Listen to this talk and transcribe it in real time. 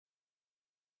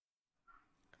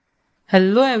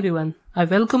Hello everyone, I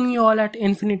welcome you all at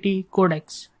Infinity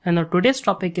Codex, and our today's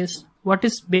topic is what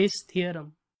is Bayes'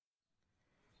 theorem.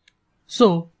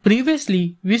 So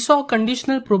previously we saw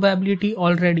conditional probability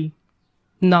already.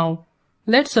 Now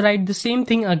let's write the same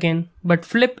thing again but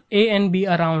flip A and B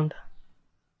around.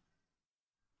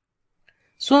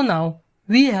 So now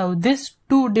we have these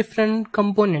two different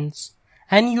components,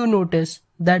 and you notice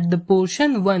that the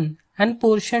portion 1 and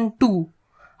portion 2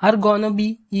 are gonna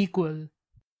be equal.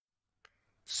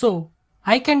 So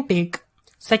I can take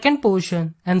second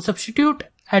portion and substitute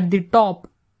at the top,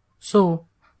 so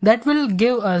that will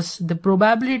give us the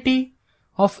probability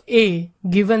of A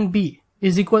given B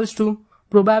is equals to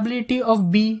probability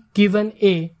of B given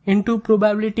A into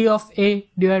probability of A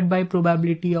divided by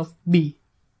probability of B.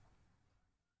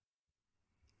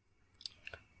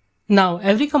 Now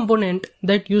every component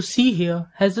that you see here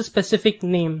has a specific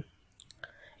name.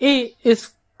 A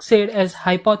is said as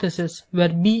hypothesis, where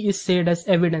B is said as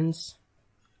evidence.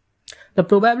 The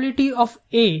probability of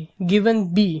A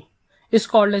given B is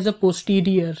called as a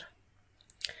posterior,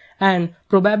 and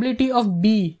probability of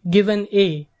B given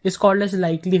A is called as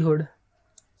likelihood.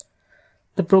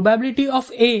 The probability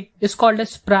of A is called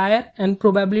as prior and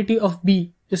probability of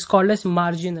B is called as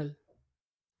marginal.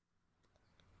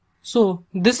 So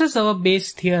this is our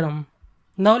Bayes theorem.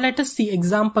 Now let us see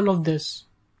example of this.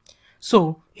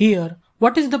 So here,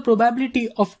 what is the probability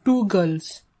of two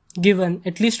girls given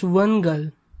at least one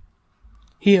girl?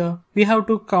 Here we have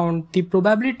to count the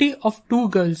probability of two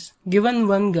girls given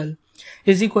one girl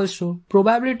is equals to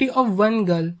probability of one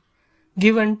girl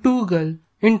given two girl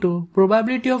into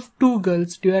probability of two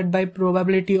girls divided by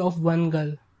probability of one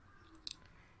girl.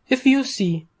 If you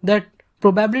see that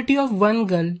probability of one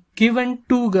girl given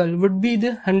two girl would be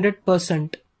the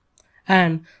 100%,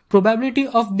 and probability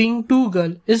of being two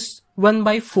girl is 1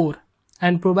 by 4.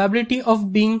 And probability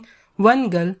of being one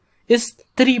girl is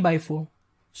 3 by 4.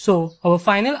 So our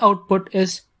final output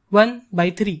is 1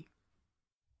 by 3.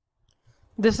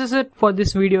 This is it for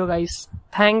this video guys.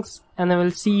 Thanks, and I will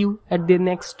see you at the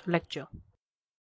next lecture.